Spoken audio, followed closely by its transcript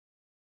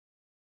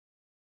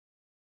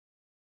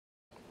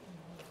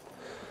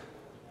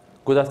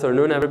Good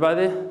afternoon,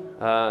 everybody,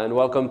 and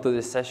welcome to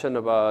this session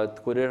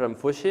about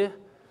Kuryr&Fuxi,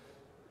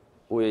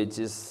 which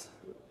is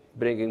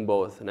bringing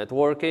both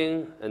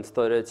networking and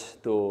storage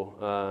to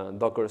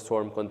Docker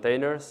Swarm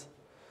containers.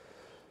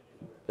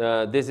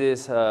 This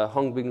is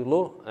Hongbin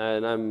Lu,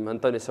 and I'm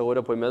Antonio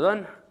Segura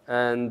Puimedon.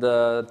 And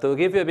to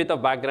give you a bit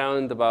of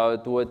background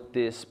about what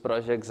these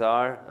projects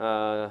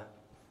are,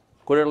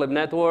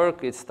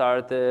 Kuryr-libnetwork, it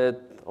started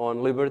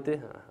on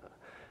Liberty,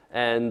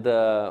 and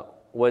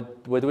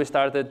what we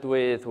started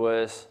with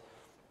was,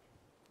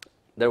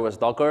 there was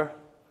Docker.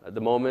 At the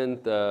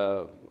moment,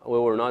 we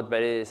were not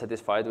very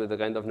satisfied with the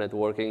kind of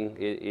networking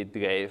it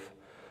gave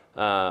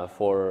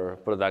for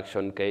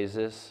production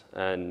cases,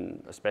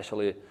 and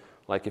especially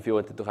like if you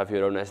wanted to have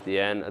your own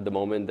SDN, at the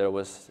moment there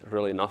was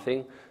really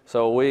nothing.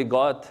 So we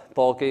got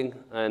talking,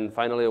 and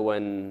finally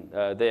when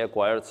they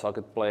acquired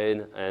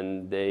SocketPlane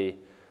and they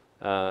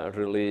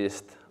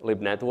released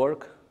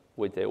libnetwork,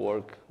 which they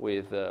work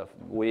with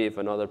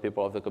and other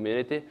people of the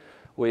community,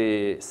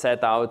 we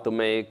set out to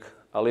make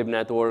a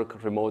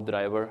libnetwork remote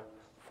driver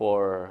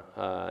for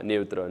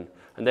Neutron.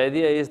 And the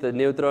idea is that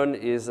Neutron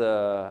is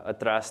a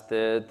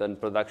trusted and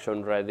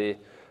production-ready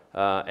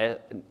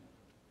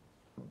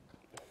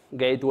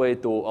gateway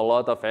to a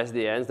lot of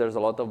SDNs. There's a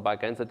lot of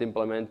backends that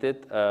implement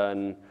it,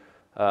 and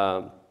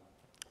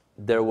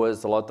there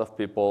was a lot of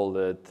people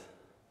that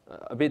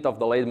a bit of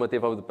the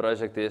leitmotif of the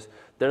project is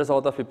there's a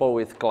lot of people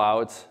with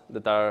clouds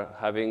that are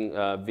having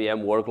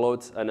VM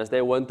workloads, and as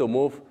they want to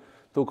move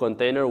to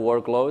container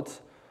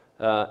workloads,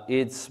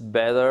 it's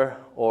better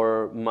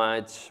or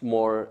much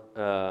more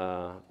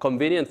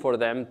convenient for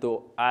them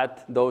to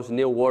add those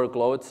new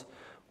workloads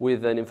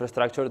with an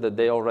infrastructure that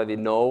they already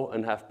know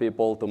and have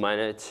people to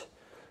manage,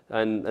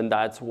 and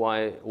that's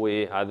why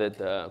we added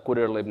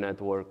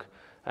Kuryr-libnetwork.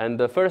 And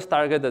the first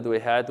target that we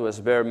had was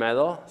bare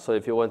metal. So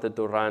if you wanted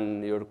to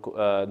run your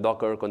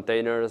Docker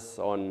containers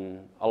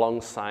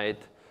alongside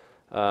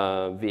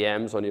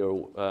VMs on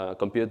your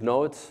compute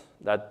nodes,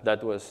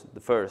 that was the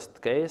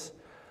first case.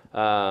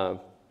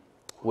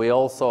 We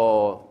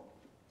also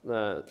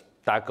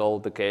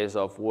tackled the case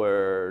of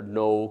where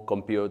no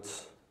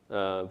computes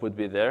would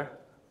be there.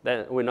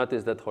 Then we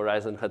noticed that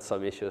Horizon had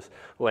some issues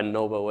when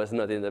Nova was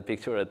not in the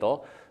picture at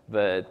all.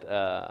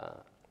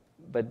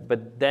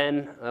 But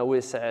then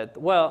we said,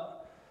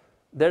 well,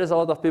 there's a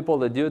lot of people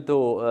that due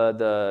to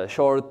the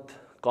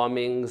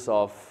shortcomings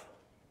of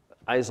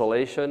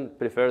isolation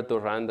prefer to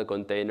run the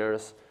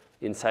containers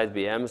inside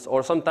VMs,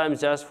 or sometimes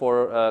just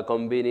for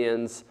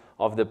convenience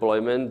of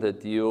deployment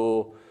that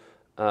you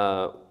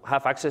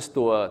have access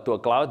to a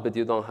cloud, but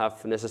you don't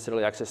have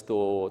necessarily access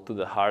to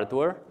the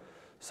hardware.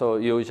 So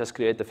you just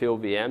create a few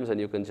VMs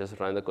and you can just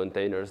run the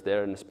containers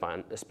there and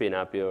spin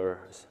up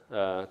your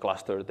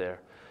cluster there.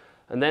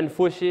 And then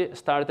Fuxi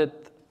started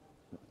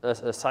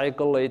a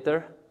cycle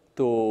later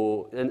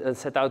and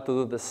set out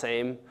to do the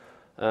same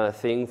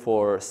thing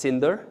for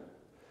Cinder.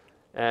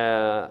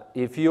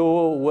 If you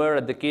were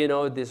at the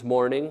keynote this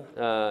morning,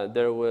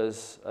 there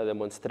was a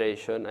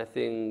demonstration. I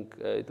think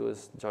it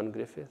was John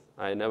Griffith.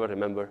 I never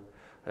remember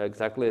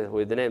exactly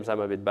with the names.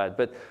 I'm a bit bad.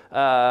 But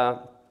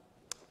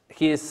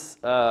he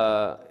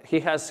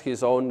has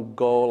his own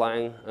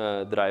Golang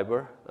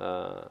driver.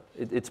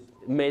 It's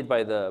made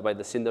by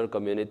the Cinder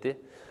community.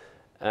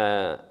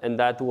 And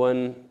that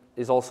one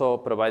is also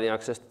providing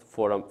access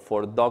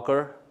for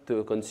Docker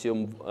to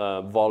consume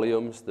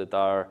volumes that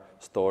are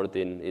stored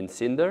in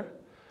Cinder.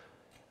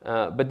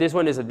 But this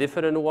one is a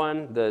different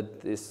one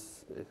that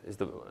is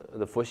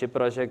the Fuxi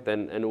project.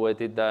 And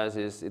what it does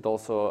is it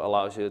also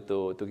allows you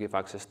to give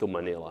access to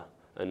Manila.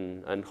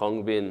 And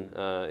Hongbin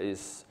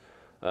is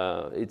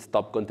its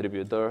top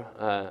contributor.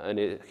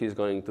 And he's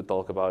going to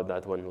talk about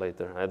that one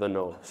later. I don't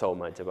know so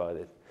much about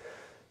it.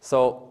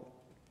 So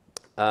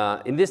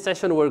in this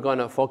session, we're going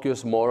to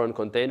focus more on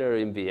container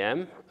in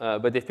VM.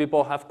 But if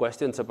people have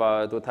questions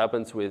about what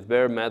happens with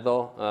bare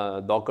metal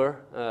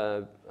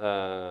Docker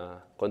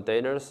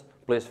containers,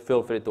 please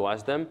feel free to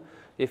ask them.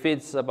 If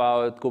it's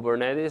about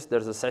Kubernetes,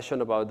 there's a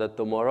session about that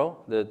tomorrow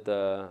that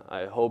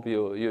I hope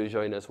you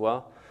join as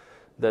well,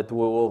 that we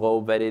will go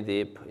very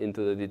deep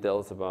into the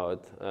details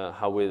about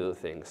how we do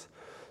things.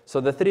 So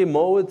the three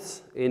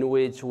modes in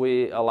which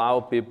we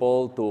allow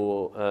people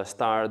to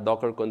start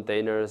Docker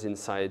containers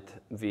inside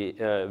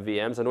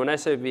VMs. And when I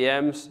say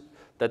VMs,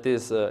 that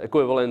is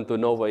equivalent to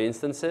Nova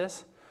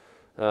instances.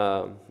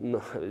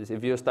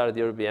 If you start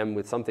your VM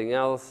with something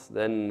else,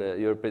 then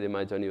you're pretty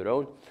much on your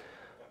own.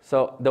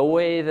 So the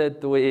way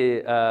that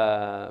we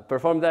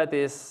perform that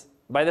is,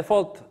 by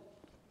default,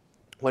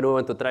 when we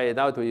want to try it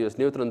out, we use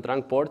Neutron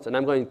trunk ports. And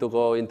I'm going to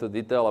go into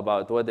detail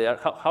about what they are.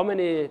 How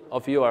many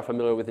of you are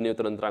familiar with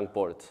Neutron trunk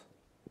ports?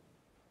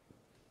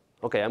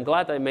 OK, I'm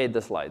glad I made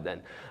the slide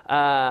then.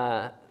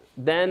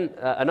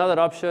 Another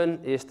option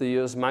is to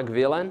use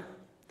MacVLAN.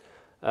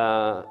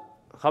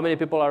 How many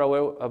people are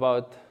aware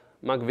about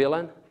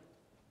MacVLAN?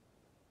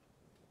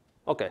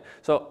 OK,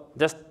 so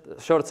just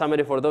a short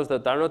summary for those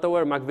that are not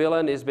aware.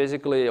 MacVLAN is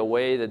basically a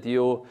way that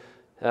you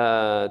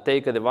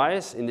take a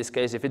device. In this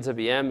case, if it's a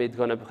VM, it's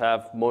going to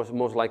have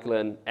most likely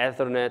an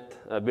Ethernet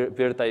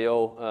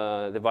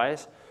VirtIO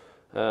device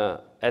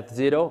at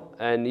 0,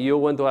 and you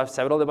want to have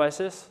several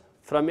devices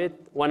from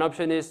it. One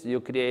option is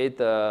you create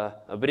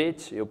a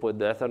bridge, you put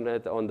the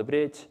Ethernet on the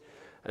bridge,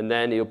 and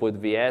then you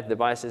put V8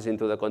 devices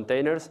into the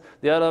containers.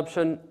 The other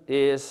option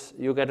is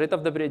you get rid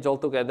of the bridge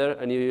altogether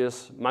and you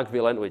use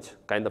MacVLAN, which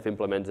kind of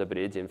implements the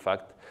bridge, in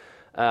fact.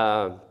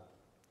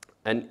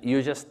 And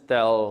you just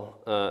tell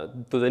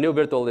to the new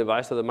virtual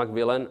device, to the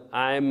MacVLAN,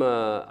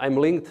 I'm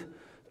linked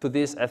to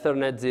this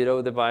Ethernet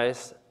 0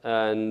 device,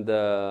 and,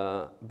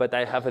 but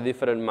I have a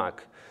different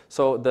Mac.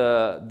 So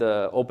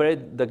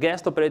the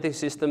guest operating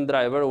system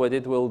driver, what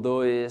it will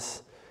do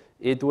is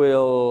it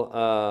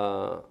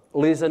will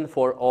listen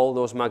for all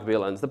those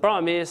MacVLANs. The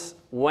problem is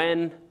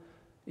when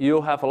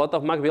you have a lot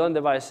of MacVLAN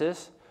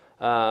devices,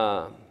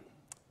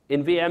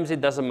 in VMs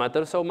it doesn't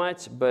matter so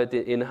much, but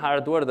in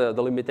hardware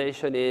the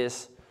limitation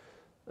is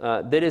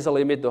there is a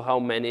limit to how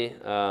many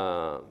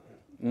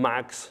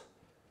Macs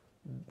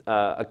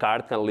a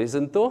card can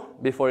listen to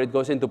before it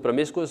goes into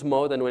promiscuous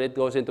mode, and when it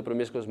goes into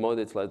promiscuous mode,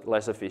 it's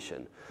less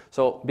efficient.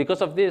 So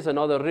because of this and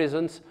other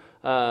reasons,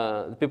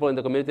 people in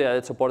the community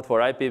added support for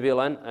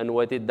IPVLAN, and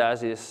what it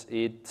does is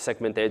it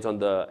segmentates on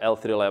the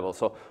L3 level.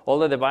 So all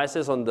the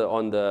devices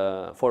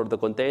for the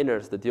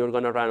containers that you're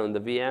going to run on the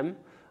VM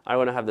are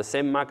going to have the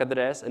same MAC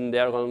address, and they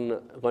are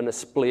going to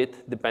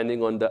split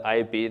depending on the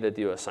IP that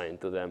you assign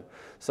to them.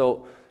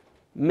 So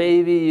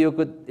maybe you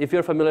could, if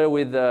you're familiar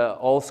with the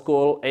old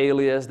school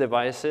alias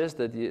devices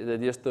that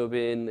used to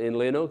be in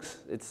Linux,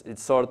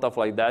 it's sort of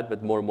like that,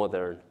 but more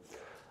modern.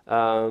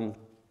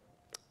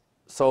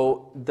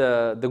 So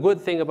the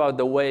good thing about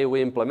the way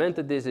we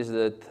implemented this is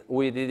that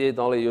we did it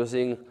only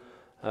using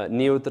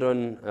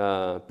Neutron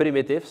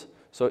primitives.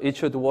 So it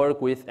should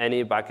work with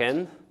any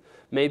backend.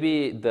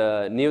 Maybe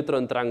the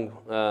Neutron trunk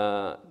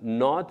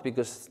not,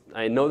 because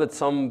I know that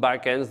some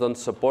backends don't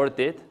support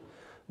it,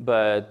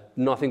 but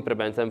nothing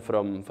prevents them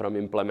from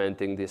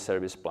implementing this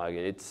service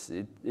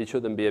plugin. It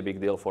shouldn't be a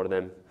big deal for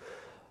them.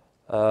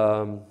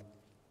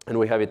 And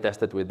we have it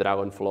tested with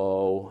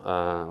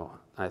Dragonflow,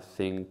 I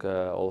think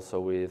also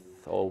with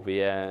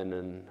OVN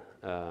and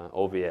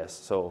OVS.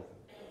 So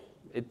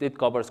it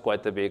covers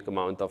quite a big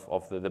amount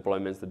of the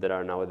deployments that there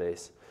are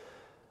nowadays.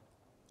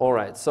 All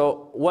right,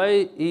 so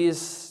why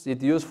is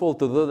it useful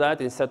to do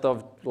that instead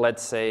of,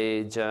 let's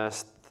say,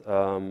 just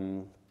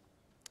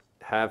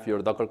have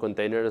your Docker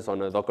containers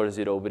on a Docker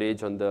 0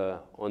 bridge on the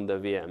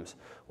VMs?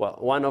 Well,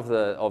 one of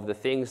the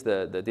things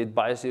that it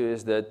buys you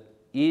is that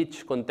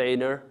each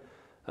container,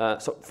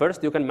 so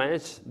first you can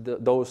manage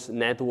those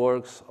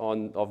networks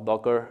of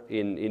Docker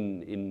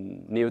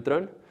in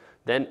Neutron.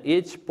 Then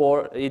each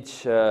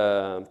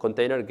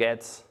container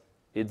gets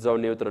its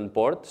own Neutron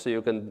port, so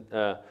you can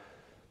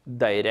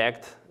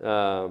direct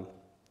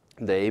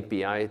the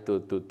API to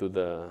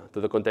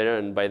the container,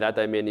 and by that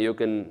I mean you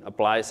can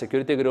apply a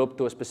security group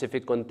to a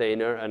specific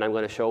container, and I'm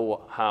going to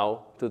show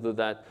how to do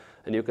that.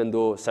 And you can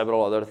do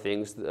several other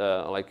things,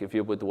 like if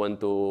you would want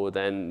to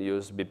then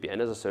use VPN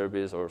as a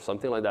service or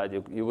something like that,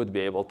 you would be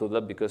able to do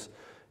that because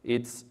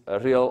it's a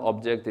real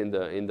object in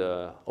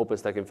the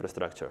OpenStack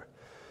infrastructure.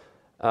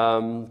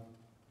 And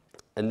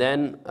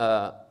then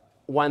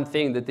one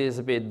thing that is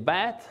a bit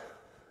bad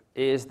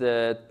is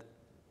that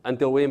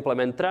until we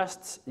implement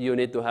trusts, you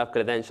need to have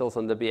credentials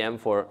on the VM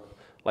for,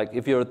 like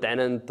if your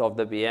tenant of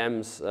the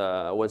VMs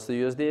wants to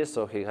use this,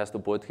 so he has to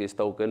put his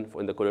token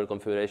in the Kuryr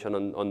configuration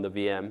on the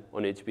VM,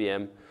 on each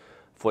VM,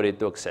 for it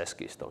to access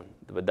Keystone.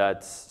 But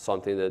that's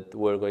something that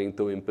we're going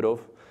to improve,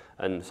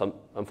 and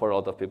for a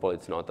lot of people,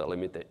 it's not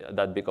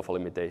that big of a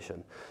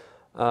limitation.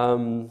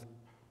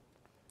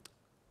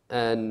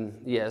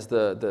 And yes,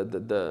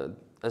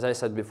 as I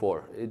said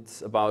before,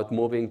 it's about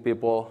moving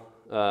people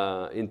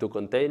into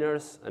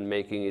containers and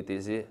making it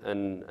easy,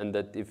 and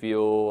that if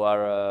you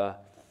are,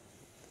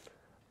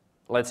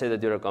 let's say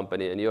that you're a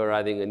company and you're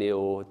adding a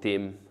new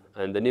team,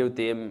 and the new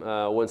team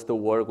wants to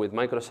work with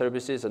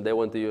microservices and they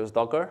want to use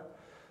Docker,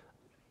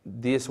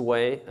 this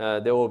way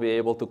they will be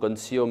able to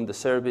consume the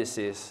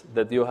services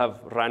that you have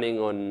running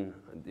on,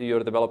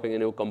 you're developing a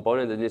new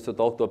component that needs to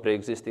talk to a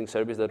pre-existing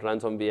service that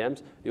runs on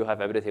VMs. You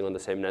have everything on the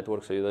same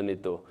network, so you don't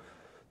need to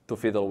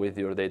fiddle with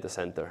your data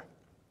center.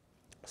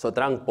 So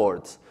trunk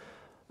ports.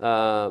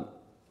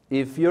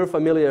 If you're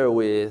familiar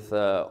with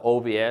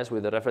OVS,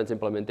 with the reference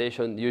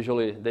implementation,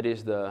 usually there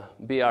is the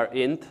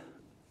BR_int,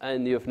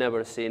 and you've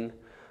never seen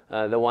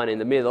the one in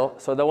the middle.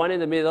 So the one in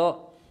the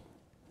middle,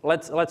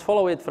 let's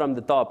follow it from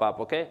the top up,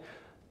 okay?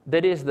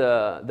 There is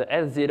the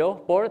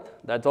S0 port,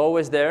 that's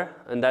always there,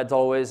 and that's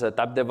always a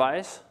tab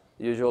device,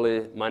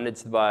 usually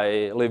managed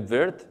by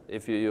libvirt,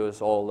 if you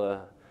use all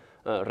the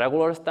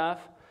regular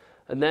stuff.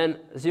 And then,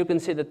 as you can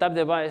see, the tab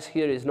device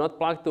here is not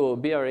plugged to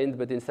BR_int,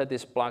 but instead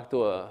is plugged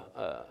to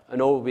an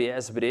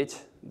OVS bridge.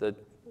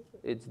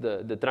 It's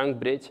the trunk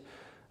bridge.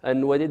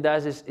 And what it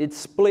does is it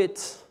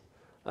splits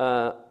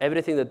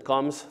everything that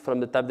comes from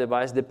the tab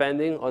device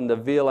depending on the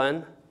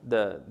VLAN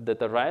that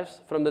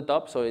arrives from the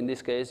top. So in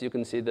this case, you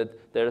can see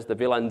that there's the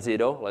VLAN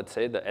 0, let's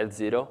say, the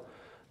L0,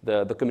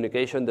 the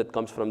communication that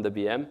comes from the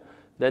VM.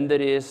 Then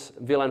there is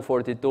VLAN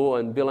 42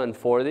 and VLAN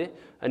 40,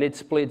 and it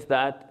splits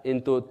that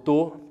into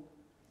two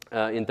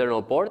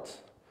internal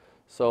ports.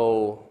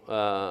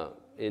 So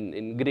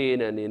in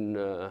green and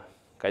in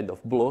kind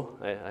of blue,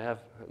 I have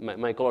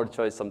my color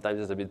choice sometimes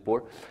is a bit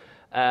poor.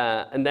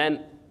 And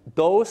then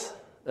those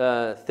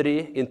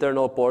three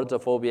internal ports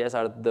of OVS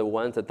are the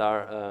ones that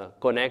are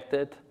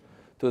connected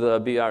to the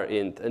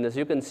BR-int. And as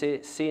you can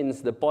see,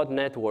 since the pod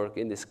network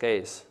in this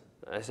case,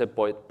 I say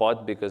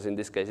pod because in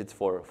this case it's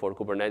for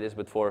Kubernetes,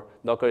 but for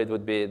Docker it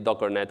would be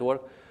Docker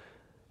network.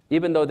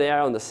 Even though they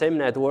are on the same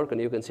network,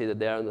 and you can see that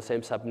they are on the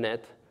same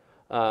subnet,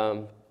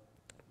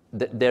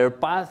 their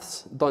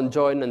paths don't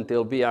join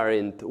until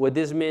BR-int. What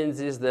this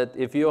means is that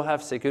if you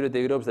have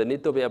security groups that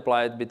need to be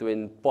applied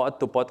between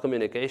pod-to-pod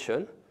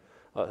communication,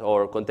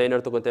 or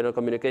container-to-container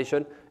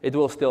communication, it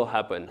will still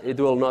happen. It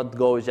will not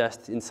go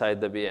just inside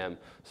the VM.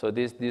 So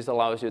this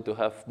allows you to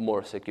have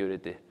more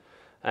security.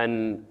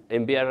 And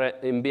in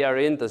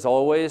BR-int, as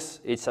always,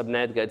 each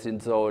subnet gets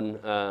its own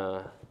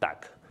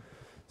tag.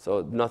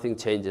 So nothing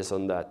changes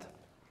on that.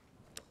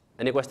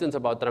 Any questions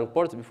about trunk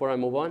ports before I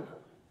move on?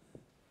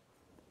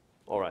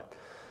 All right.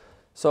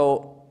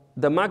 So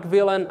the MAC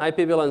VLAN,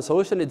 IP VLAN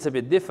solution, it's a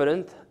bit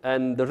different.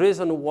 And the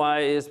reason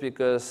why is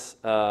because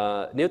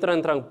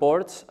Neutron trunk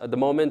ports at the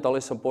moment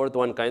only support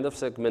one kind of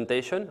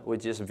segmentation,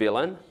 which is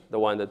VLAN, the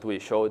one that we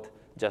showed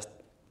just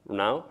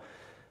now.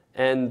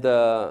 And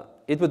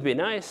it would be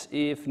nice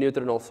if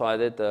Neutron also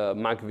added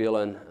MAC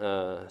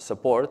VLAN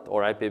support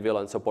or IP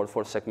VLAN support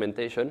for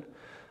segmentation.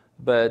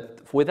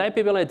 But with IP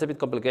VLAN, it's a bit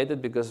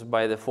complicated because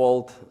by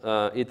default,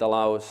 it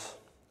allows,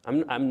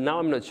 now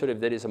I'm not sure if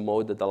there is a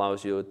mode that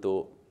allows you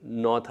to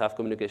not have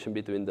communication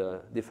between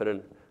the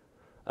different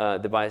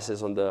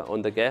devices on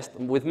the guest.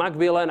 With MAC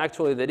VLAN,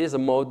 actually, there is a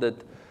mode that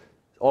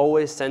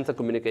always sends a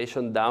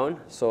communication down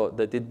so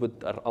that it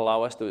would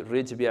allow us to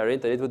reach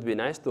BR-int, and it would be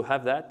nice to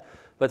have that.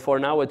 But for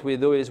now, what we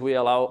do is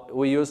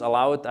we use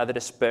allowed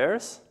address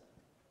pairs.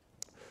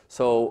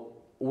 So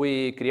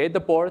we create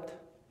the port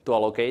to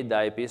allocate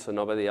the IP so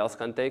nobody else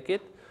can take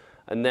it.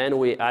 And then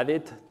we add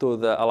it to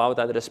the allowed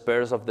address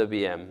pairs of the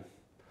VM.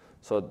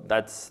 So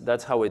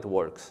that's how it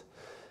works.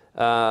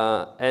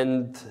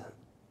 And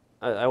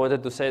I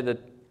wanted to say that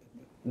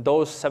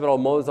those several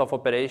modes of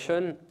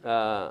operation,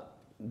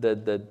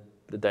 that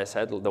I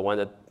said, the one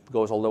that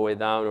goes all the way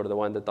down or the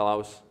one that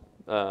allows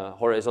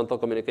horizontal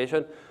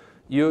communication,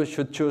 you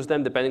should choose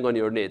them depending on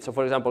your needs. So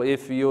for example,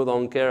 if you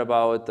don't care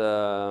about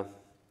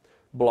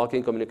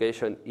blocking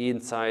communication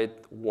inside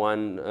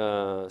one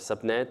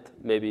subnet,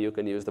 maybe you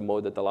can use the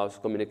mode that allows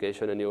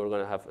communication and you're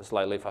going to have a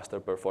slightly faster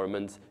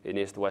performance in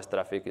east-west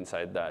traffic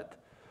inside that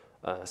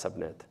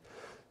subnet.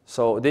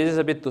 So this is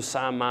a bit to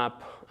sum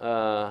up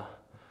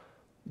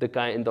the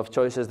kind of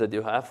choices that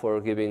you have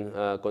for giving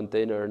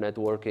container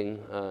networking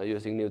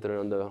using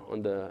Neutron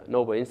on the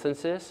Nova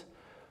instances.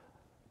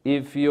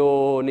 If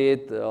you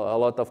need a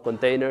lot of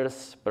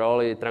containers,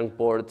 probably trunk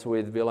ports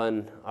with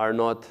VLAN are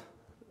not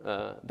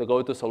the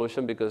go-to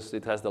solution because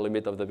it has the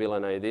limit of the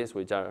VLAN IDs,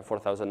 which are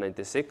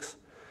 4096.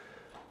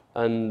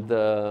 And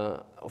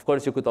of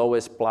course, you could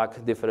always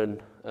plug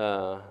different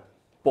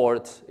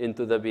ports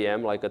into the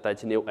VM, like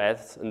attach new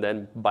eths and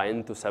then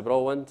bind to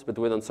several ones, but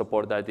we don't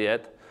support that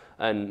yet.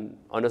 And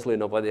honestly,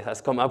 nobody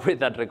has come up with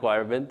that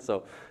requirement,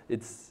 so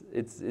it's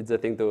a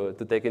thing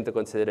to take into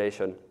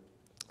consideration.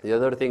 The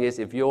other thing is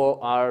if you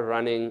are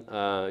running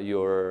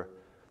your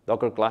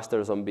Docker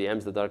clusters on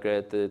VMs that are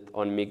created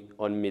on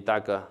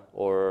Mitaka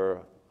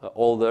or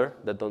older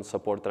that don't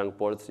support trunk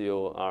ports,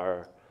 you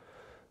are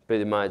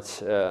pretty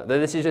much, the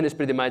decision is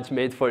pretty much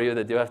made for you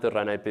that you have to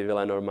run IP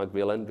VLAN or MAC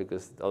VLAN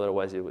because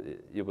otherwise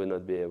you would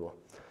not be able.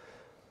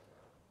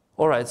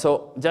 All right,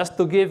 so just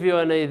to give you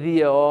an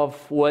idea of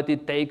what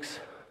it takes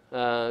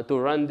to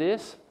run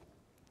this,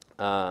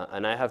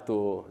 and I have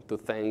to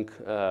thank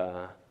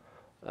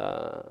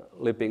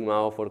Lipping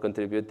Mao for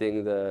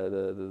contributing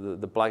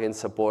the plugin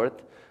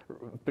support.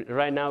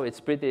 Right now,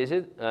 it's pretty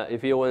easy.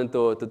 If you want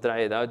to try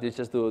it out, you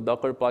just do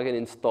docker plugin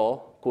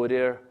install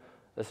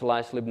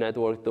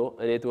Kuryr/libnetwork2,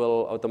 and it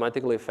will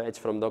automatically fetch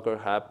from Docker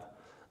Hub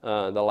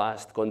the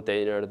last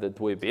container that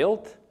we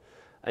built.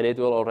 And it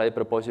will already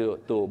propose you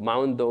to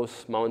mount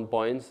those mount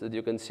points that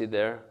you can see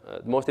there.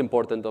 Most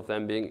important of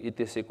them being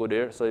etc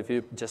Kuryr. So if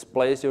you just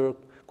place your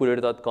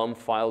Kuryr.com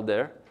file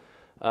there,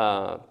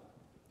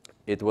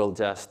 it will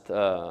just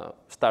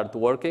start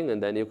working, and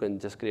then you can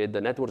just create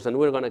the networks, and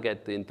we're going to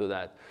get into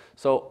that.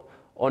 So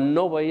on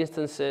Nova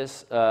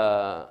instances,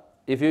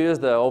 if you use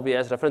the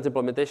OVS reference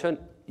implementation,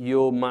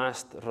 you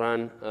must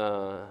run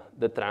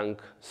the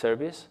trunk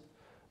service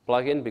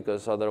plugin,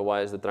 because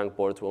otherwise the trunk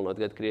ports will not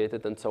get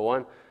created and so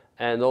on.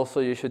 And also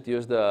you should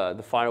use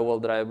the firewall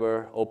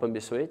driver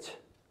OpenBSwitch,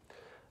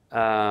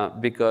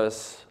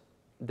 because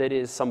there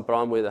is some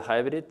problem with the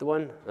hybrid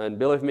one, and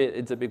believe me,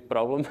 it's a big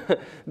problem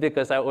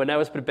because when I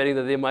was preparing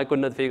the demo, I could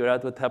not figure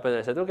out what happened.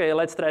 I said, okay,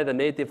 let's try the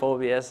native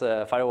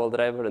OVS firewall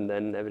driver, and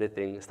then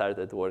everything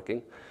started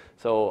working.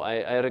 So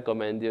I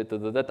recommend you to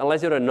do that.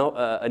 Unless you're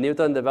a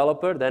Neutron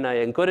developer, then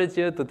I encourage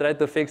you to try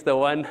to fix the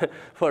one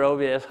for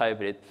OVS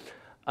hybrid.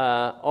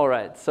 All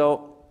right,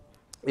 so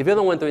if you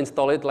don't want to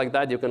install it like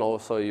that, you can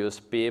also use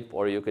pip,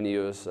 or you can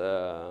use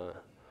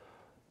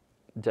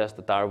just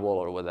a tarball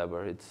or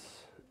whatever.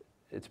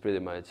 It's pretty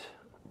much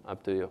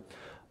up to you.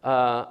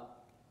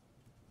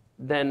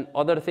 Then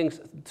other things,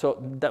 so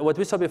what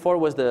we saw before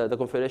was the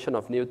configuration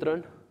of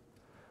Neutron.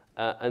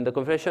 And the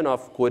configuration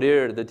of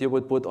Kuryr that you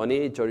would put on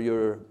each of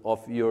your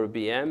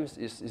VMs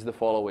is the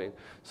following.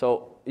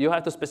 So you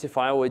have to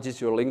specify which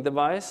is your link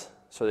device,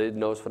 so that it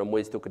knows from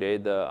which to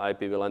create the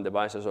IP VLAN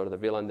devices or the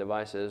VLAN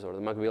devices or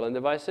the Mac VLAN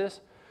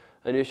devices.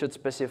 And you should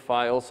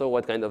specify also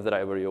what kind of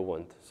driver you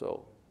want.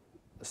 So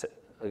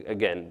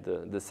again,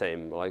 the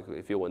same, like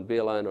if you want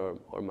VLAN or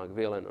Mac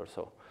VLAN or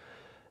so.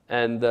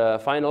 And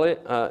finally,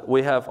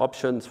 we have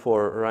options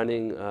for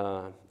running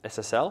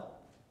SSL.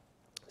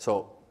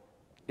 So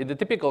in the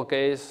typical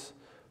case,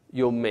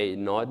 you may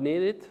not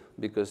need it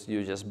because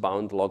you just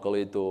bound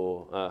locally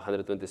to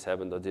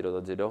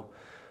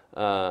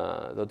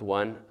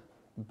 127.0.0.1.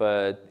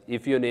 But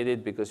if you need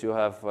it because you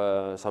have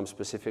some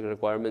specific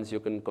requirements,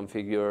 you can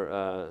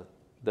configure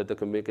that the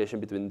communication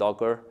between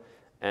Docker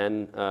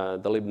and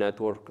the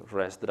libnetwork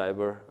REST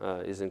driver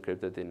is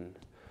encrypted in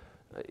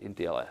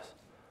TLS.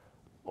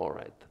 All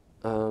right.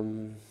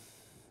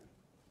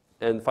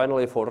 And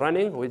finally, for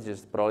running, which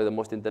is probably the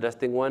most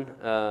interesting one,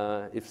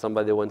 if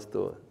somebody wants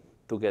to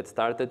get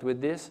started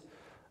with this.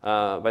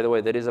 By the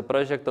way, there is a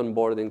project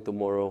onboarding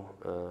tomorrow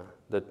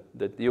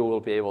that you will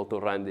be able to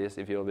run this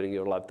if you bring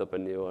your laptop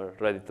and you are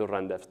ready to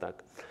run DevStack.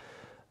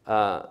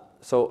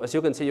 So as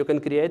you can see, you can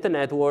create a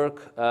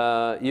network.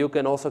 You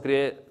can also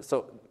create,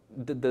 so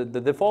the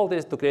default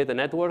is to create a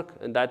network,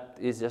 and that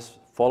is just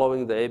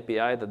following the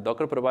API that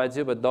Docker provides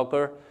you, but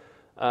Docker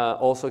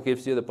also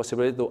gives you the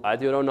possibility to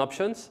add your own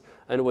options.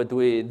 And what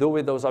we do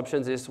with those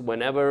options is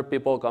whenever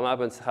people come up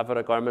and have a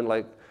requirement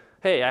like,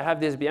 hey, I have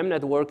this VM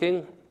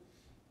networking,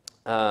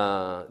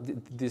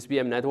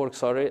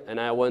 and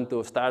I want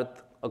to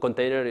start a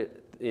container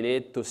in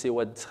it to see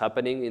what's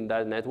happening in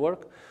that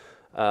network.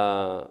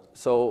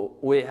 So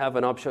we have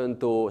an option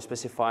to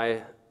specify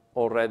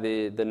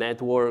already the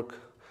network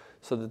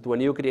so that when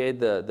you create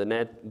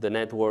the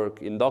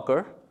network in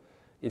Docker,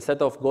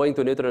 instead of going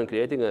to Neutron and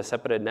creating a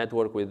separate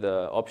network with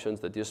the options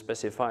that you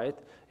specified,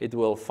 it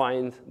will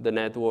find the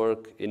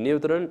network in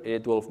Neutron.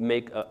 It will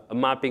make a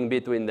mapping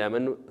between them.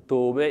 And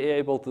to be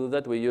able to do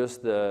that, we use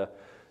the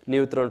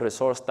Neutron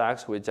resource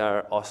tags, which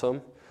are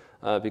awesome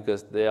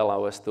because they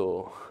allow us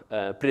to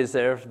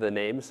preserve the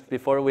names.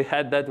 Before we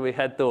had that, we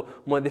had to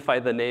modify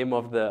the name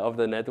of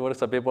the network.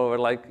 So people were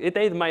like, it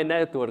ain't my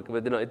network,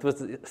 but it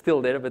was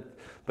still there,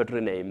 but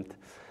renamed.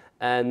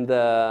 And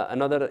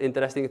another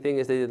interesting thing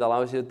is that it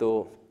allows you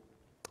to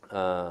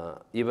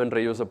even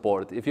reuse a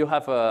port. If you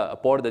have a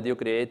port that you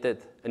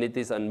created and it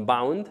is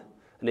unbound,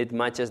 and it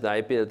matches the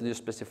IP that you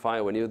specify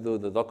when you do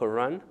the Docker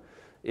run,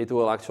 it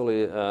will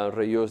actually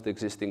reuse the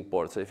existing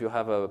port. So if you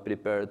have a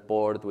prepared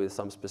port with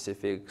some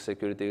specific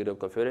security group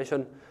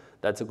configuration,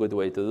 that's a good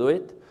way to do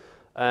it.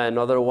 And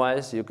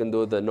otherwise, you can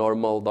do the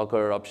normal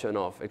Docker option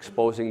of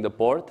exposing the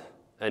port,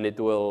 and it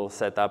will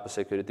set up a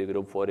security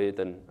group for it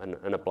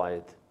and apply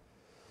it.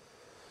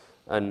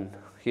 And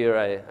here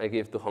I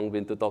give to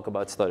Hongbin to talk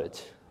about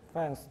storage.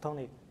 Thanks,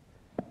 Tony.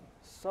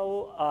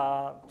 So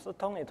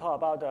Tony talked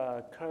about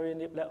the Kuryr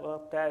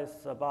network. That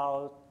is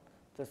about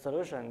the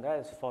solution that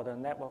is for the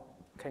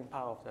networking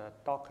part of the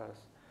Dockers.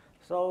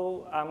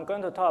 So I'm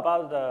going to talk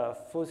about the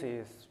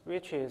Fuxi,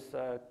 which is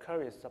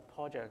Kury's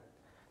project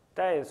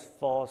that is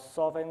for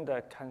solving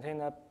the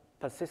container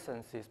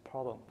persistency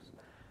problems.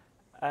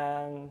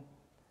 And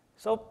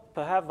so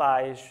perhaps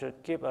I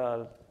should give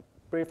a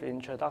brief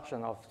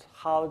introduction of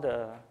how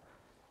the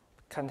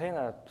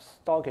container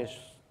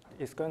storage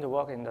is going to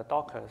work in the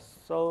Docker.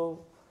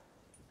 So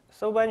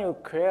when you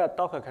create a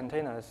Docker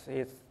containers,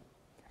 it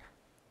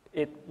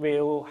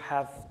will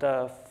have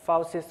the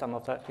file system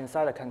of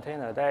inside the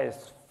container that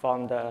is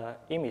from the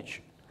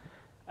image.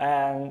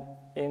 And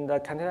in the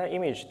container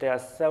image, there are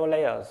several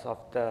layers of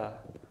the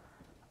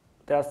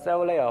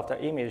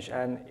image,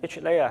 and each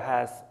layer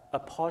has a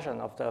portion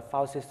of the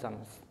file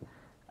systems.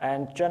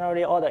 And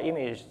generally, all the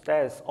images,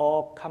 that is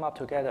all come up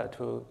together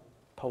to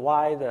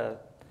provide the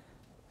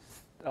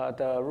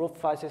root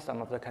file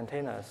system of the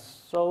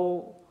containers.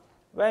 So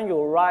when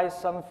you write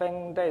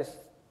something that is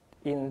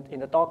in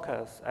the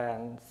Dockers,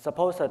 and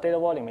suppose the data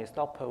volume is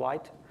not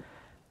provided,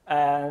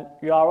 and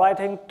you are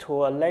writing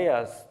to a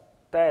layers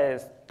that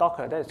is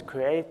Docker that is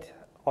created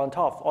on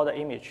top of all the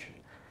image,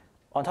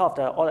 on top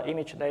of all the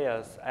image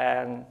layers,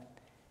 and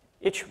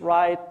each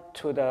write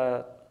to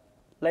the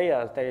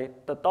layers,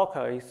 the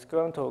Docker is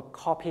going to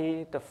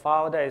copy the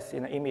file that is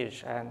in the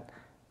image and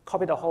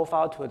copy the whole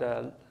file to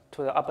the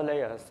upper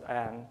layers.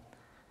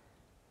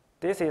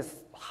 this is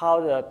how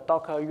the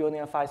Docker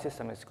union file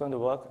system is going to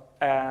work.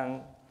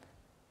 And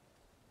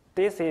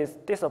this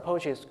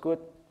approach is good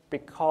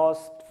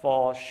because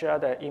for share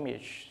the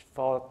image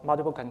for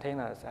multiple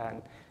containers,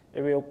 and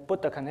it will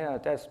put the container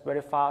that's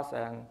very fast,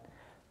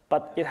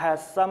 but it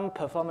has some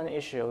performance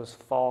issues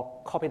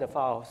for copy the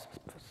files.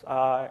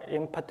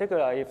 In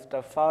particular, if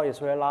the file is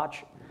very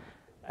large,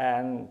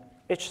 and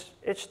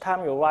each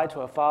time you write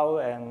to a file,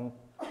 and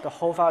the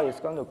whole file is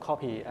going to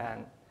copy,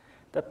 and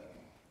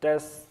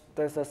there's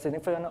a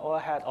significant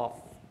overhead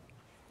of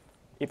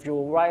if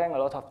you're writing a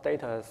lot of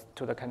data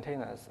to the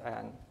containers.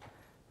 And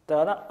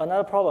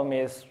another problem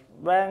is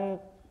when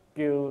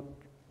you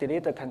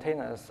delete the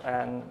containers,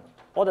 and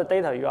all the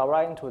data you are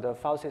writing to the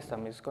file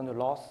system is going to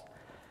lose.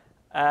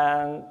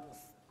 And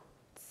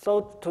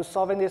so to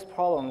solving this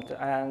problem,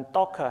 and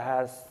Docker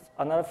has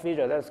another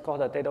feature that's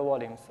called the data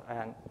volumes.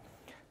 And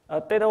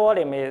a data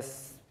volume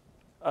is,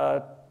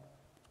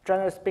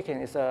 generally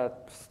speaking, is a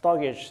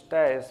storage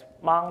that is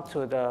mounted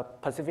to the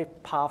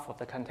specific path of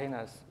the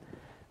containers.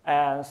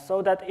 And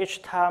so that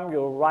each time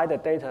you write the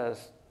data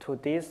to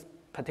this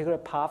particular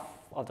path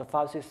of the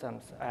file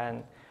systems,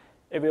 and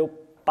it will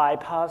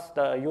bypass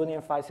the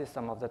union file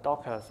system of the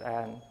Dockers,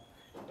 and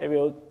it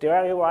will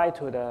directly write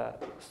to the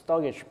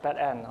storage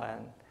backend.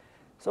 And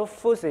so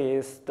Fuxi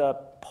is the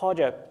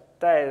project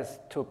that is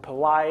to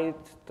provide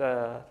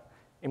the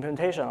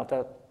implementation of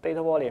the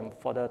data volume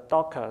for the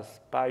Dockers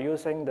by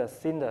using the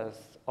cinders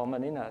or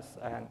maninas.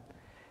 And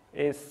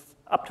it's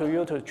up to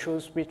you to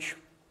choose which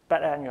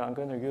backend you are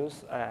going to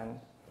use. And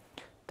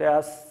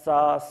there's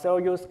several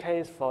use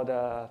cases for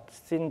the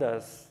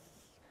cinders.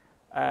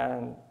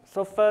 And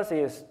so first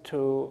is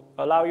to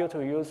allow you to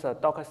use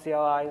Docker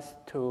CLIs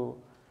to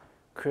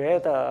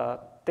create the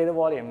data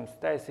volumes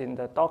that is in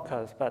the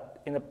Dockers, but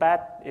in the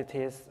back, it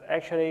is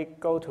actually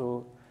go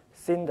to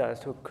cinders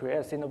to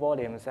create cinder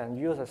volumes and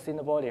use a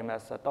cinder volume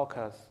as a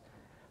Dockers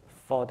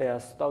for their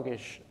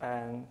storage.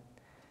 And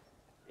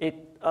it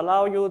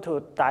allows you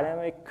to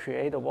dynamically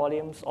create the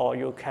volumes, or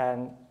you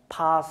can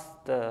pass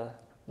the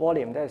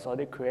volume that is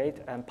already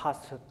created and pass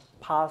the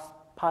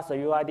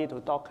UID to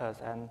Dockers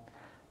and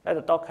let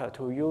the Docker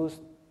to use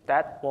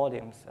that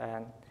volumes.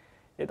 And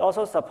it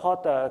also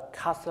supports the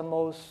custom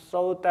modes,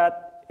 so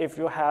that if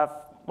you have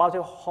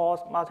multiple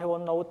hosts, multiple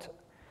nodes,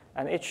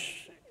 and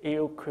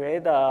you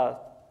create a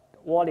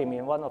volume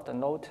in one of the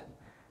nodes,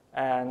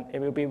 and it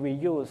will be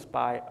reused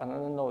by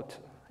another node,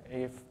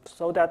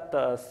 so that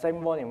the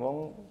same volume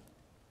won't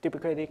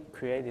duplicate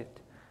created.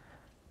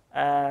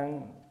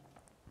 And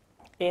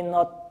in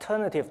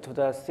alternative to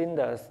the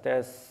cinders,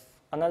 there's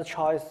another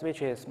choice,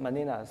 which is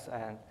maninas,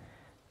 and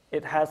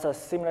it has a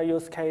similar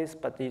use case,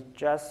 but it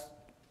just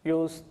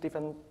use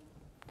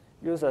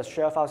a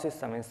share file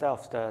system instead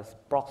of the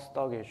block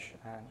storage.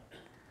 And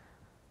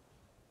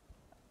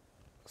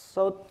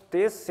so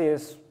this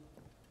is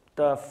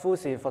the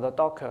Fuxi for the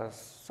Dockers.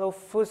 So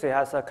Fuxi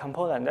has a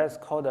component that's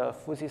called the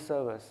Fuxi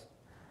servers.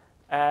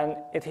 And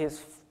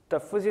the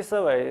Fuxi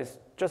server is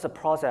just a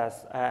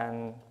process,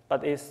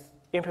 but it's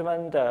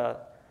implement the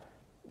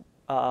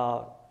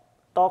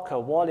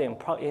Docker volume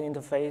plugin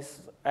interface,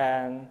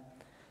 and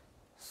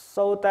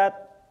so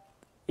that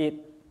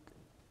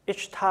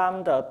each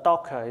time the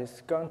Docker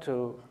is going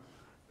to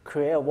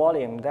create a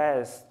volume,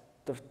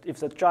 if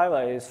the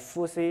driver is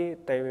Fuxi,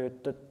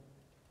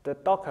 the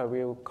Docker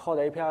will call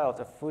the API of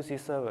the Fuxi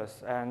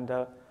servers, and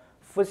the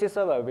Fuxi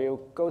server will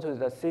go to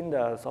the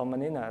cinders or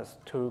maninas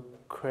to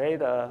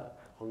create a.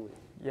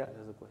 Yeah.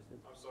 There's a question.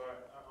 I'm sorry,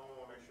 I want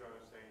to make sure I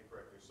understand you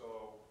correctly.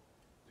 So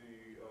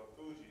the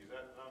Fuxi, is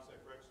that pronounced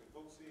correctly,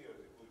 Fuxi, or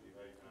is it Fuxi?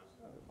 How you pronounce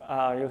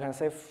it? You can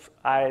say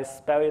I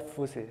spell it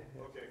Fuxi.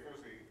 Okay,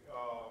 Fuxi.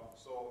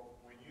 So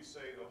when you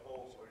say the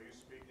host, are you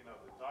speaking of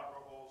the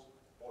Docker host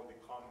or the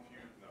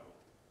compute node?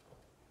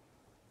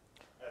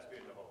 That's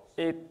being the host.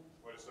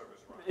 Where the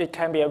service runs. It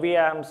can be a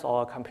VMs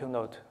or a compute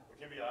node. It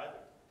can be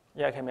either.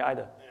 Yeah, it can be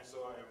either. And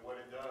so, and what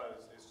it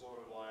does is sort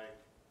of like,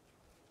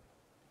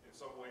 in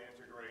some way,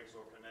 integrates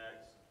or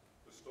connects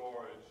the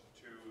storage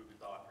to the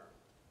Docker.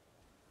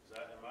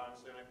 Am I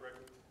understanding that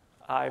correctly?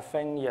 I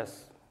think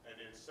yes. And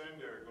then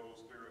sender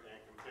goes through and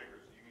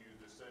configures. You can use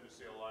the sender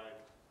CLI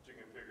to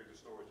configure the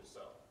storage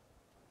itself.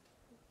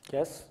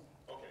 Yes.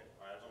 Okay,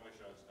 all right, I just want to make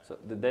sure I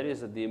understand. So there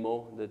is a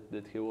demo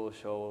that he will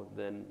show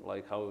then,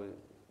 like how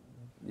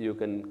you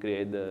can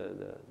create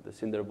the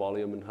cinder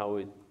volume and how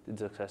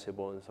it's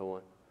accessible and so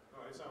on. No,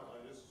 it sounds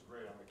like this is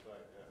great. I'm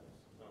excited. Yeah,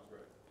 sounds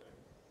great. Thank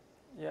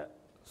you. Yeah.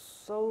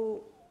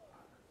 So,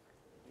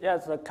 yeah,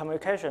 the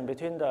communication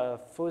between the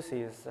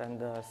Fuxis and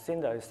the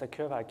cinder is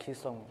secured by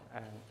keystone.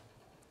 And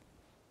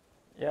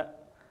yeah.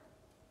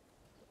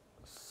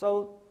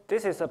 So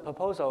this is a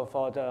proposal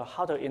for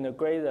how to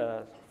integrate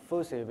the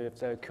Fuxi with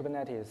the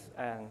Kubernetes,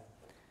 and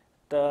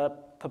the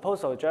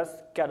proposal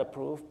just got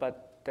approved,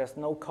 but there's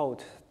no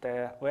code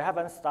there. We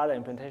haven't started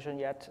implementation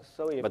yet.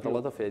 So but a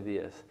lot of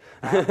ideas.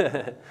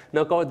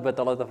 No code, but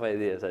a lot of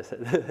ideas, I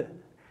said.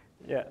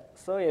 Yeah.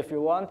 So if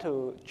you want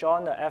to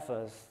join the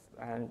efforts,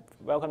 and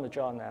welcome to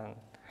join.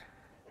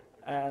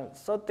 And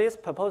so this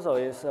proposal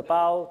is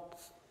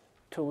about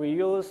to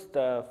reuse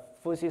the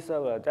Fuxi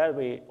server that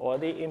we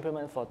already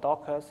implement for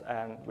Docker,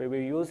 and we will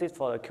use it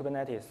for the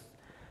Kubernetes.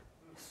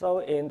 So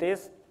in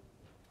this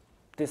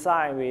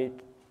design, we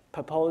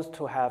propose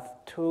to have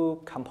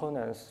two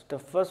components. The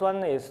first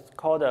one is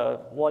called the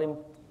volume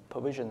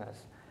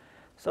provisioners.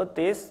 So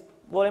this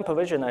volume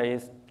provisioner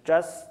is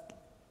just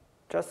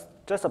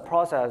a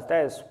process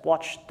that is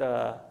watch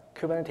the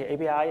Kubernetes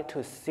API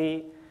to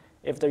see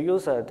if the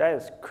user that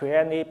is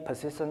create any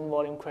persistent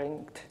volume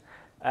cranked,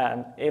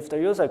 and if the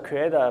user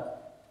create a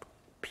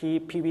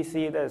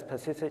PVC that is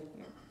persistent,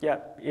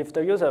 if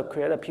the user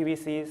create a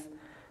PVCs,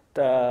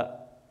 the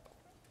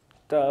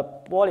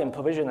volume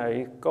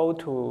provisioner go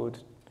to,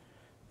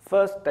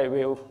 first they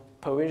will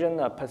provision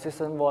a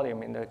persistent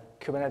volume in the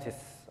Kubernetes,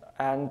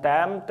 and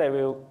then they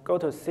will go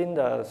to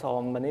Cinders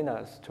or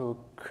Maninas to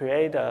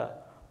create the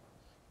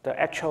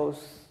actual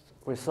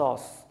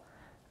resource.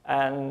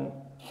 And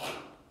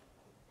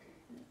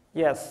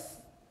yes,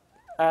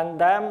 and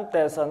then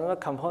there's another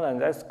component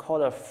that's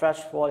called a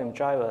flash volume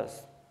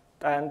drivers.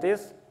 And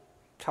this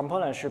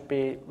component should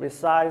be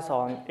resized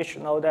on each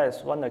node that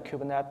is run the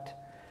Kubernetes,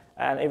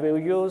 and it will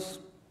use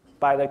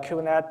by the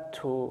Kubernetes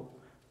to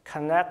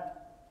connect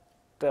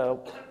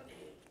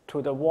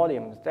to the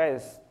volumes that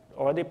is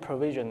already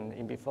provisioned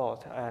in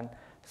default, and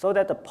so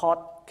that the pod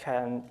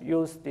can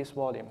use these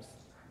volumes.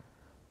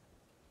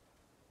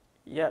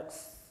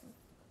 Yes.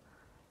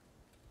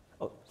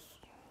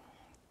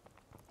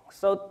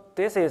 So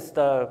this is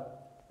the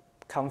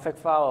config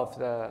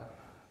file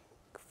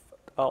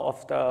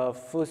of the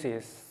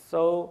Fuxi.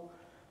 So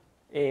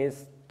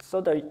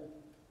the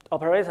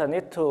operator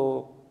need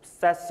to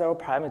set several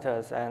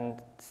parameters,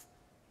 and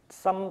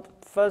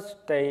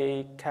first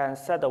they can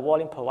set the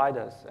volume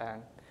providers,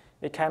 and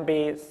it can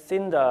be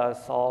Cinders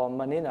or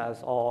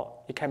Maninas, or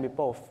it can be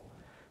both.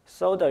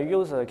 So the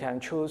user can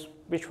choose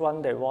which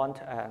one they want,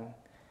 and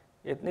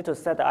it need to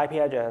set the IP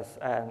address,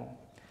 and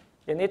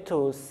you need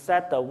to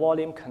set the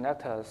volume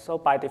connector. So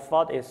by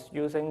default, it's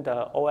using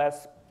the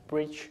OS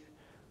bridge,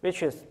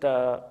 which is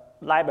the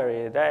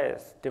library that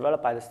is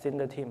developed by the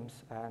Cinder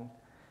teams. And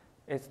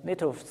it need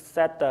to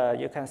set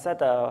you can set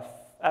the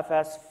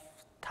FS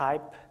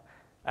type,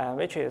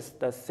 which is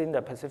the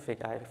Cinder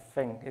specific, I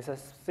think. It's a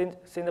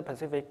Cinder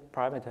specific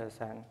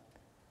parameters, and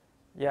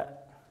yeah.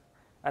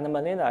 And the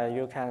Manila,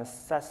 you can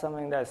set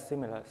something that is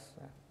similar.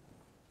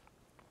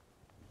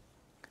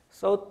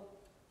 So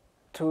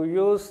to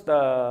use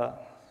the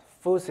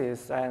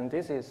Fuxi, and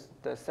this is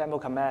the sample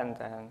command,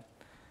 and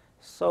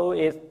so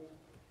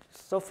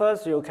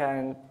first you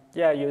can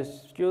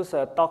use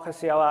a Docker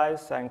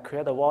CLIs and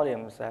create the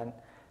volumes and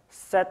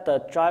set the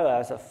driver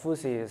as a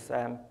Fuxi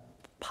and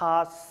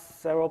pass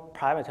several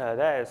parameters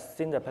that is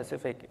Cinder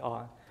specific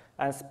on,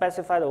 and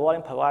specify the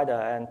volume provider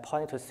and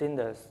point to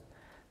Cinders.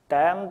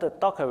 Then the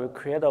Docker will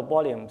create the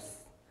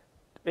volumes,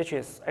 which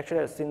is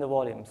actually a Cinder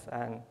volumes,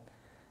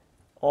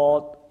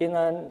 or in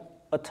an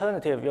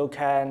alternative, you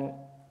can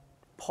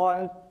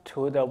point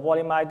to the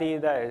volume ID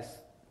that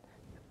is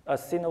a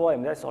Cinder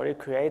volume that's already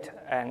created,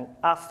 and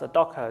ask the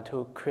Docker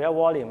to create a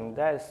volume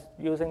that is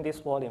using this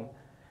volume.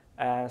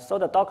 And so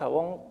the Docker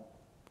won't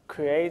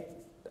create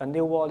a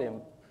new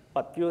volume,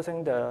 but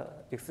using the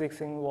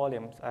existing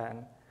volumes.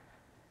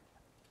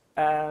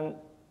 And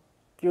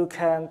you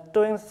can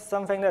doing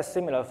something that's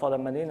similar for the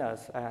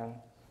Maninas, and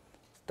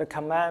the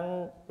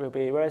command will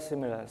be very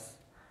similar.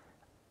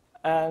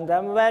 And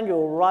then when you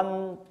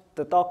run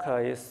the Docker,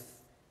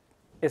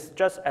 it's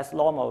just as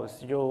normal.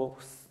 You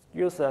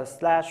use a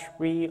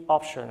 /v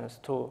options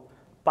to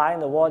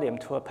bind the volume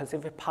to a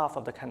specific path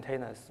of the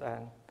containers,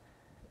 and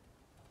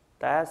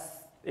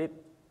that's it.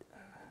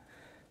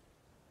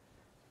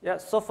 Yeah,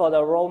 so for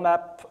the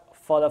roadmap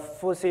for the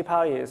Fuxi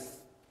part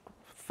is,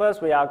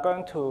 first we are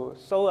going to,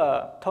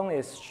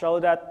 Tony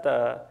showed that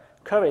the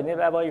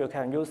Kuryr-libnetwork, you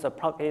can use the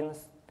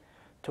plugins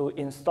to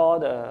install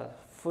the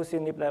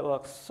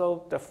Fuxi-libnetwork.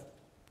 So the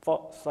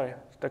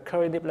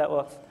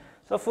Kuryr-libnetwork.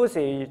 So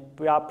Fuxi,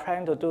 we are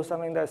planning to do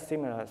something that's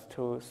similar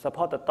to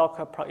support the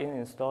Docker plugin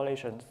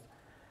installations.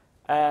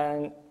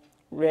 And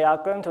we are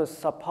going to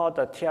support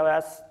the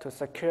TLS to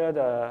secure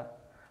the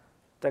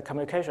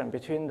communication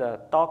between the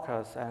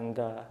Dockers and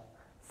the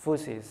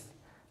Fuxis.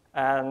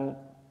 And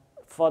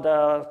for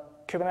the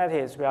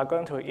Kubernetes, we are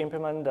going to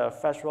implement the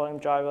flash volume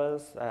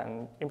drivers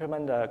and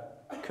implement the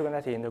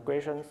Kubernetes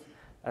integrations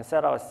and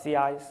set our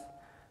CIs.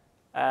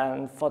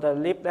 And for the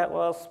lib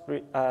networks,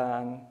 we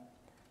are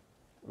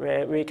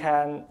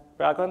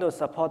going to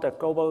support the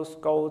global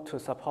scope to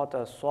support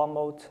the swarm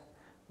mode.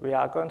 We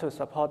are going to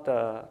support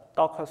the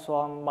Docker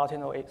Swarm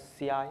multi-node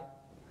CI.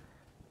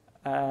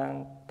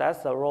 And that's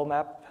the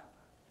roadmap.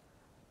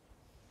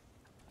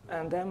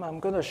 And then I'm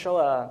going to show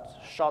a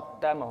short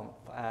demo.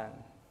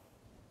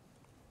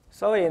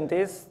 So in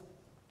this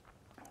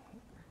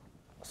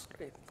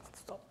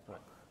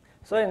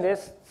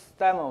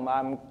demo,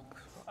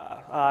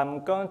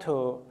 I'm going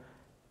to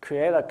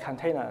create a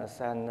containers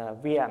and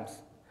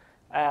VMs.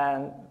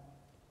 And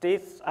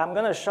I'm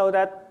going to show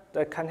that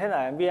the container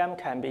and VM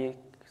can be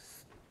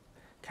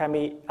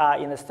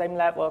in the same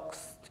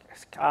networks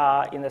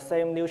are in the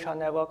same Neutron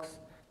networks.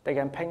 They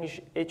can ping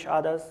each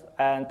other,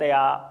 and they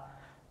are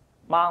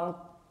mounted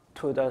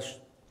to the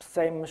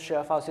same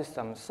shared file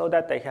system so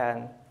that they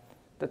can,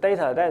 the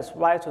data that is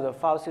write to the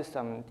file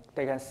system,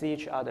 they can see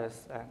each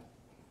other's.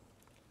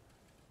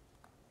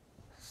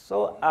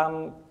 So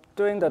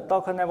doing the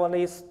Docker network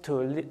list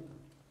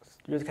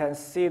you can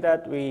see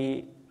that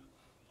we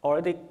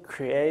already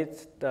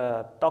create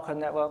the Docker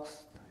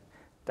networks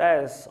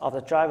that is of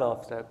the driver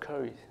of the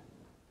Kuryr.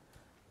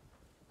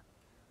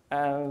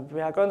 And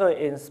we are going to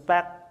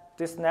inspect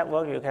this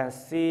network. You can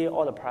see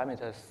all the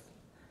parameters.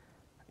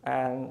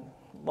 And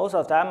most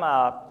of them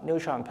are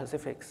Neutron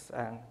specifics.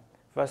 And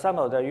for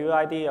example, the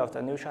UID of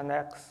the Neutron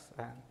X.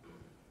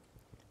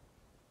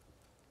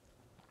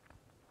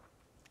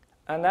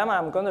 And then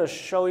I'm going to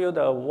show you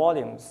the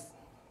volumes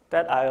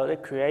that I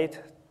already create.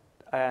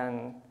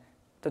 And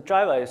the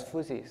driver is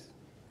Fuxi.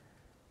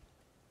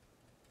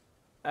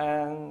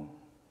 And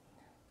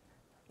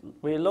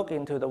we look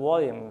into the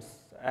volumes,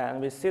 and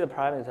we see the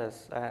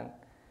parameters. And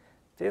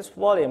this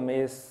volume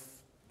is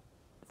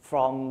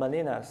from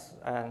Maninas.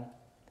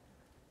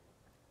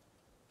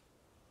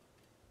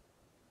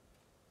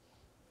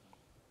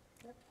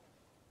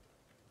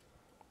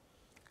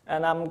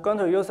 And I'm going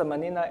to use the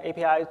Manina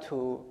API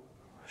to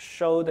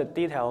show the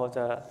detail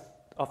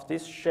of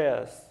these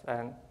shares.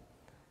 And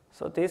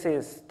so this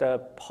is the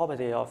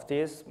property of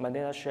these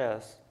Manina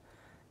shares.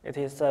 It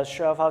is a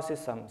shared file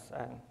systems.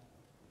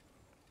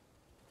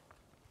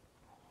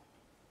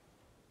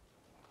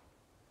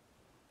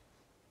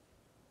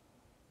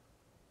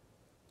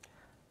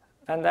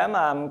 And then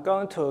I'm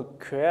going to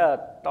create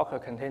Docker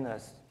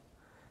containers.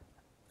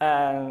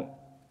 And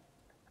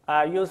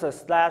I use a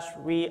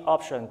 /v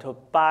option to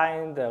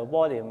bind the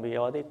volume we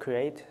already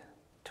create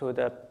to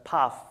the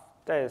path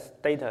that is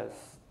data.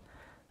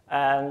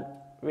 And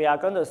we are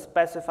going to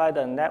specify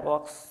the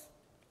networks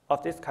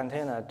of this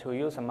container to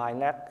use a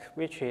mynet,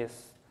 which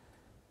is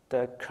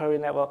the Kuryr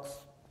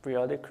networks we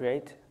already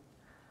create.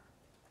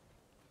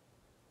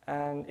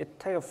 And it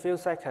takes a few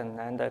seconds,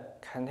 and the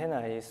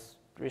container is,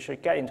 we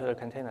should get into the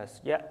containers.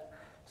 Yeah.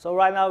 So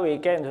right now we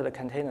get into the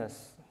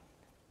containers.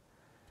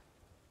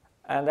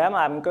 And then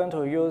I'm going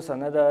to use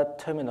another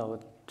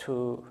terminal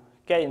to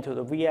get into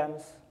the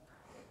VMs.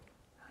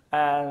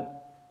 And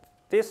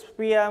this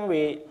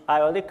VM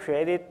I already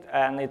created,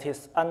 and it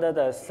is under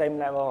the same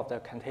level of the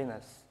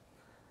containers.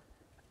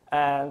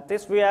 And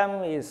this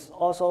VM is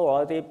also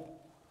already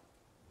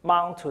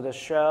mounted to the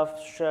shared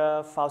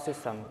file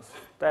systems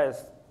that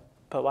is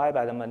provided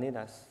by the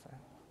Maninas.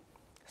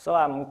 So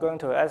I'm going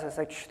to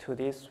SSH to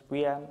this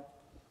VM.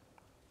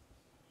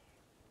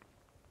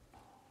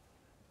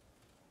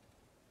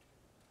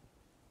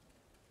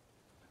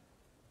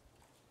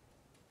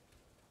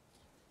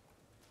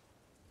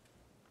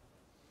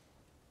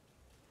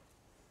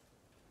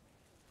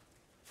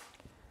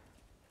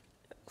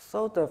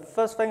 So the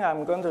first thing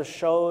I'm going to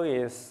show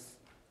is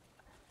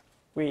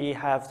we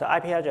have the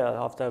IP address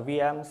of the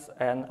VMs,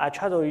 and I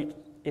try to,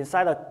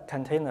 inside the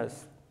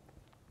containers,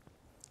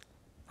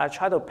 I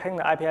try to ping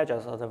the IP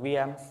address of the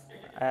VMs,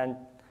 and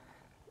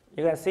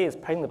you can see it's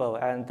pingable,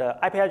 and the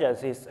IP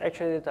address is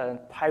actually the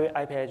private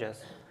IP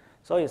address,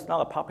 so it's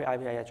not a public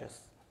IP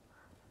address.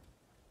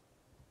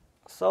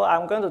 So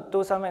I'm going to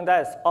do something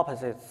that is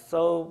opposite.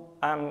 So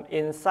I'm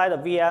inside the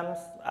VMs,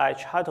 I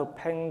try to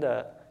ping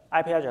the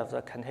IP address of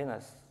the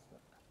containers,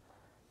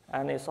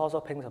 and it's also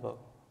pingable.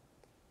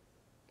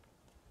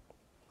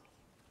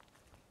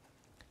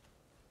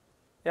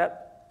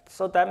 Yep.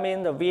 So that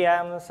means the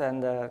VMs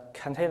and the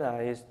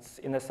container is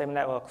in the same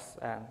networks.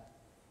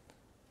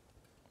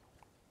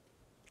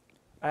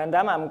 And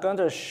then I'm going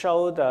to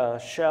show the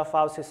shared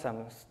file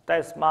systems that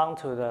is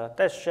mounted to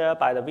that's shared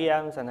by the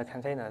VMs and the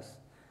containers,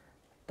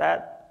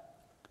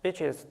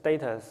 which is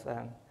data.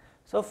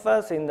 So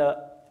first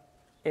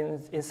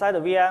inside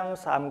the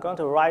VMs, I'm going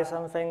to write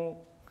something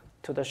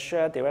to the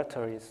shared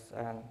directories.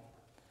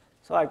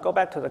 So I go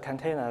back to the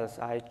containers,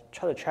 I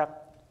try to check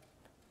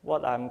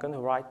what I'm going to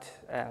write.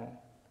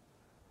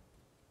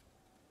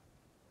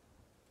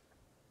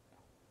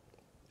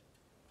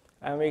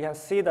 And we can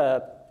see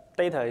the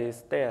data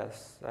is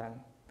theirs.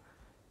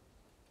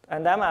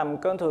 And then I'm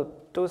going to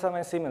do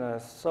something similar.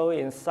 So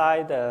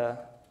inside the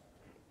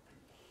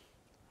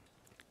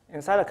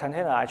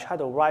container, I try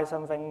to write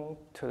something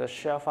to the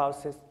shared file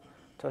system,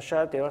 to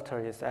shared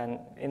directories. And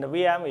in the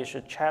VM, we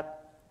should check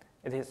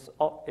it is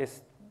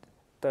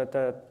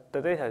the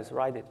data is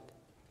written.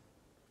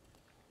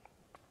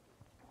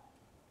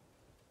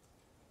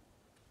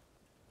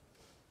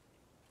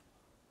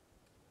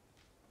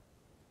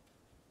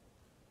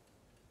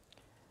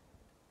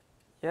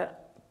 Yeah,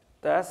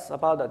 that's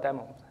about the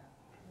demo.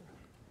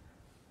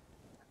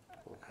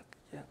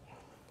 Yeah.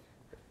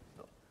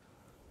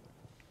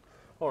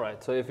 All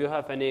right, so if you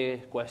have any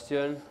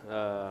question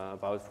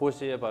about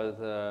Fuxi, about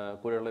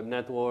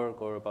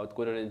Kuryr-libnetwork, or about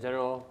Kuryr in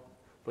general,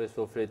 please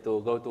feel free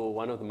to go to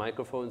one of the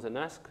microphones and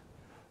ask.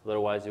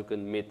 Otherwise, you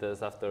can meet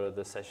us after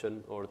the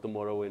session or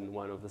tomorrow in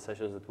one of the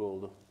sessions that we'll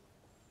do.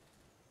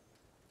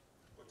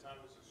 What time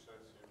is the session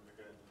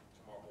again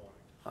tomorrow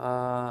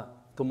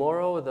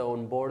Tomorrow the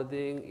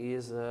onboarding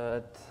is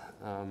at,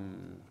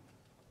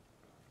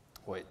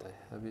 wait, I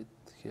have it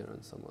here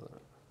on some other,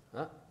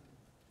 huh?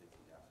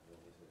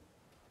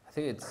 I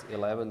think it's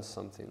 11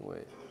 something,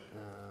 wait.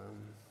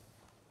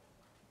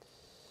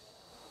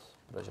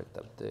 Project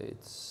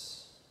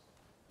updates.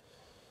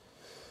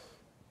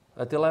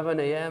 At 11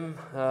 a.m.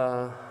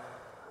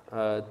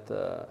 At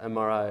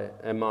MR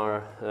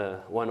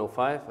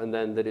 105, and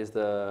then there is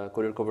the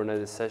Kuryr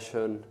Kubernetes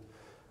session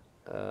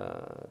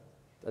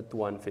at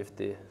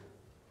 1:50.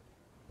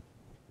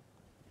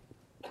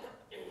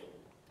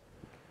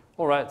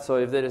 All right, so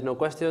if there is no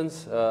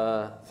questions,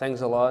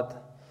 thanks a lot,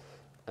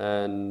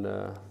 and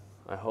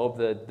I hope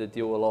that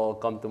you will all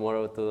come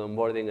tomorrow to the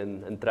onboarding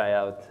and try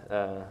out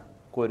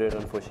Kuryr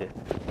and Fuxi.